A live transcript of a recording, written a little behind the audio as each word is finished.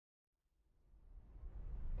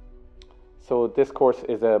So this course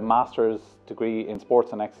is a master's degree in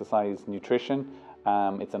sports and exercise nutrition.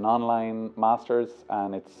 It's an online master's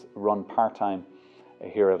and it's run part-time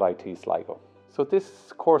here at IT Sligo. So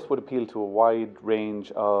this course would appeal to a wide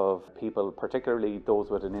range of people, particularly those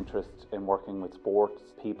with an interest in working with sports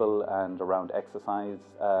people and around exercise,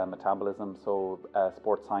 metabolism, so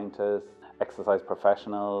sports scientists, exercise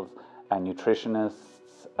professionals, and nutritionists,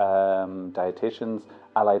 dietitians,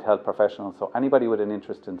 allied health professionals, so anybody with an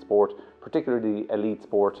interest in sport, particularly elite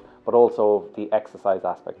sport, but also the exercise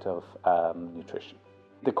aspect of nutrition.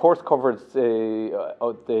 The course covers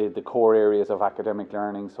the core areas of academic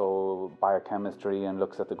learning, so biochemistry, and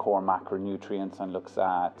looks at the core macronutrients and looks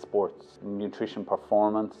at sports nutrition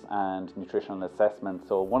performance and nutritional assessment.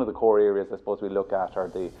 So one of the core areas I suppose we look at are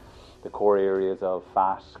the core areas of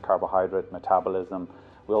fat, carbohydrate, metabolism.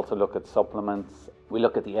 We also look at supplements, we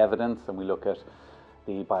look at the evidence, and we look at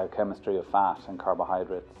the biochemistry of fat and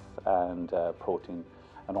carbohydrates and protein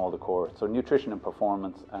and all the core. So nutrition and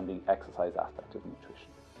performance and the exercise aspect of nutrition.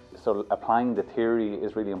 So applying the theory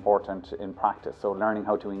is really important in practice. So learning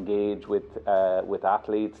how to engage with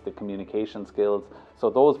athletes, the communication skills. So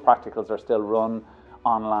those practicals are still run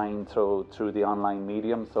online through the online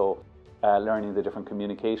medium. So learning the different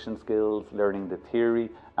communication skills, learning the theory,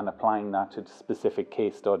 and applying that to specific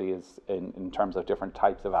case studies in terms of different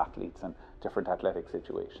types of athletes and different athletic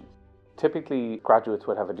situations. Typically, graduates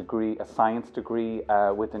would have a degree, a science degree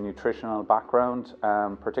with a nutritional background.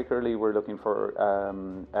 Particularly, we're looking for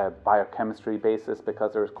a biochemistry basis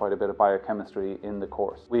because there's quite a bit of biochemistry in the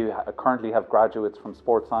course. We currently have graduates from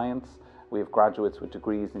sports science. We have graduates with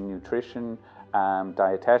degrees in nutrition,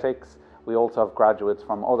 dietetics. We also have graduates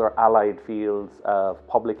from other allied fields of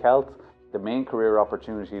public health. The main career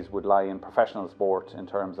opportunities would lie in professional sport in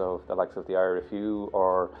terms of the likes of the IRFU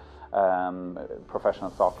or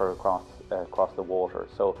professional soccer across the water.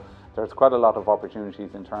 So there's quite a lot of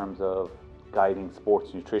opportunities in terms of guiding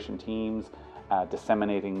sports nutrition teams,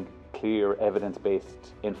 disseminating clear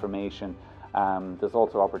evidence-based information. There's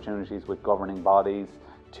also opportunities with governing bodies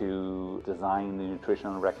to design the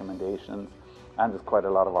nutritional recommendations, and there's quite a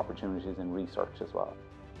lot of opportunities in research as well.